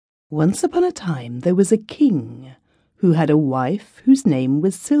Once upon a time there was a king who had a wife whose name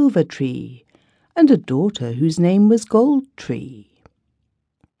was Silver Tree and a daughter whose name was Gold Tree.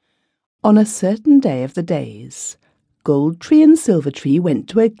 On a certain day of the days, Gold Tree and Silver Tree went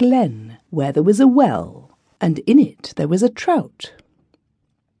to a glen where there was a well, and in it there was a trout.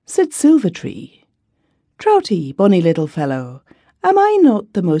 Said Silver Tree, "Troutie, bonny little fellow, am I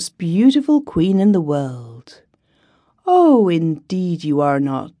not the most beautiful queen in the world?" "Oh, indeed you are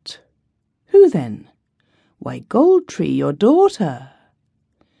not." "Who then?" "Why, Gold Tree, your daughter."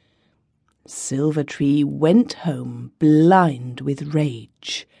 Silver Tree went home blind with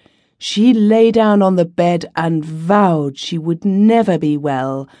rage. She lay down on the bed and vowed she would never be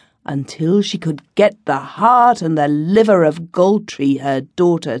well until she could get the heart and the liver of Gold Tree, her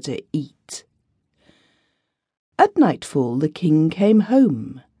daughter, to eat. At nightfall the king came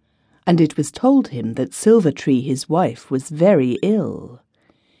home, and it was told him that Silver Tree, his wife, was very ill.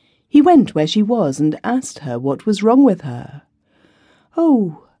 He went where she was and asked her what was wrong with her.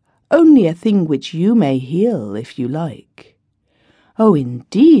 "Oh, only a thing which you may heal, if you like." "Oh,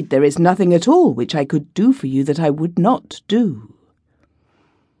 indeed, there is nothing at all which I could do for you that I would not do."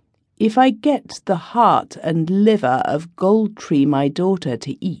 "If I get the heart and liver of Gold Tree, my daughter,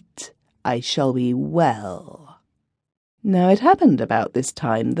 to eat, I shall be well." Now it happened about this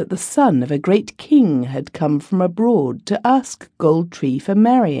time that the son of a great king had come from abroad to ask Gold Tree for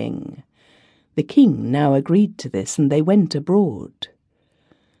marrying. The king now agreed to this, and they went abroad.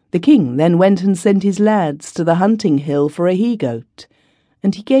 The king then went and sent his lads to the hunting hill for a he-goat,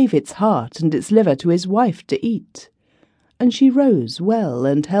 and he gave its heart and its liver to his wife to eat, and she rose well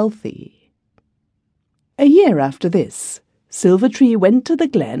and healthy. A year after this, Silver Tree went to the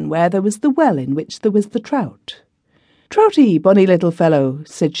glen where there was the well in which there was the trout. "Troutie, bonny little fellow,"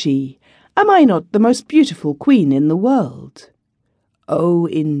 said she, "am I not the most beautiful queen in the world?" "Oh,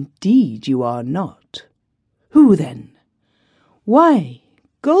 indeed you are not." "Who then?" "Why,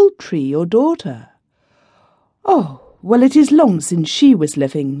 Gold Tree, your daughter." "Oh, well, it is long since she was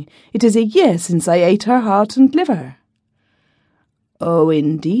living. It is a year since I ate her heart and liver." "Oh,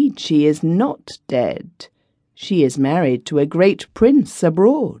 indeed she is not dead. She is married to a great prince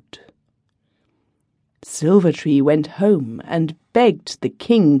abroad." Silver Tree went home and begged the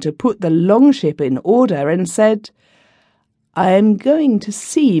king to put the longship in order and said, "I am going to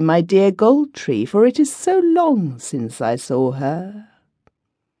see my dear Gold Tree, for it is so long since I saw her."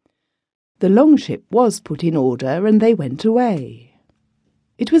 The longship was put in order, and they went away.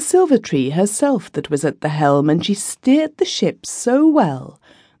 It was Silver Tree herself that was at the helm, and she steered the ship so well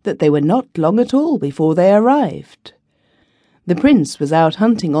that they were not long at all before they arrived. The prince was out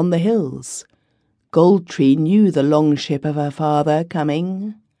hunting on the hills. Gold Tree knew the longship of her father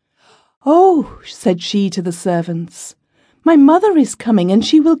coming. "Oh," said she to the servants, "my mother is coming, and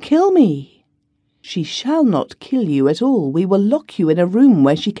she will kill me." "She shall not kill you at all. We will lock you in a room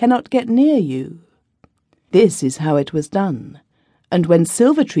where she cannot get near you." This is how it was done, and when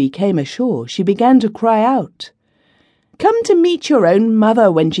Silver Tree came ashore, she began to cry out, "Come to meet your own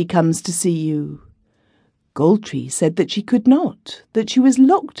mother when she comes to see you." Gold Tree said that she could not, that she was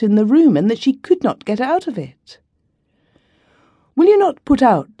locked in the room, and that she could not get out of it. "Will you not put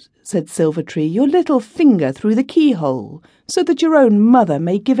out," said Silver Tree, "your little finger through the keyhole, so that your own mother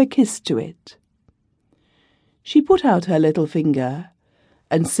may give a kiss to it?" She put out her little finger,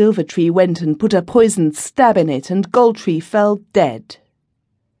 and Silver Tree went and put a poisoned stab in it, and Gold Tree fell dead.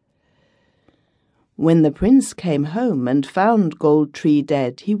 When the prince came home and found Gold Tree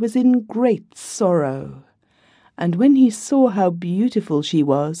dead, he was in great sorrow. And when he saw how beautiful she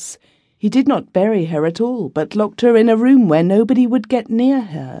was, he did not bury her at all, but locked her in a room where nobody would get near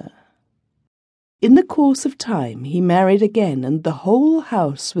her. In the course of time he married again, and the whole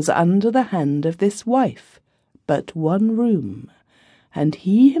house was under the hand of this wife, but one room, and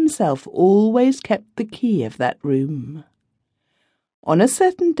he himself always kept the key of that room. On a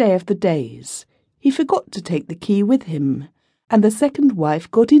certain day of the days, he forgot to take the key with him, and the second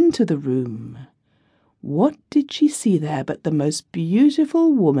wife got into the room. What did she see there but the most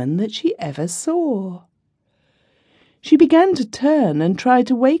beautiful woman that she ever saw? She began to turn and try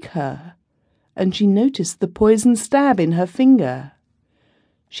to wake her, and she noticed the poisoned stab in her finger.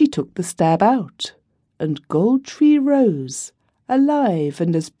 She took the stab out, and Gold Tree rose, alive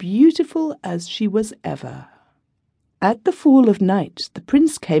and as beautiful as she was ever. At the fall of night the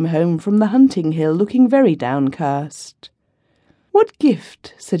prince came home from the hunting hill looking very downcast. "What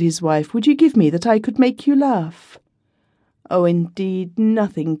gift," said his wife, "would you give me that I could make you laugh?" "Oh, indeed,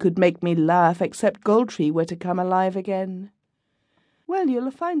 nothing could make me laugh except Gold Tree were to come alive again." "Well,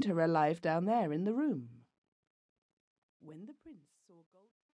 you'll find her alive down there in the room." When the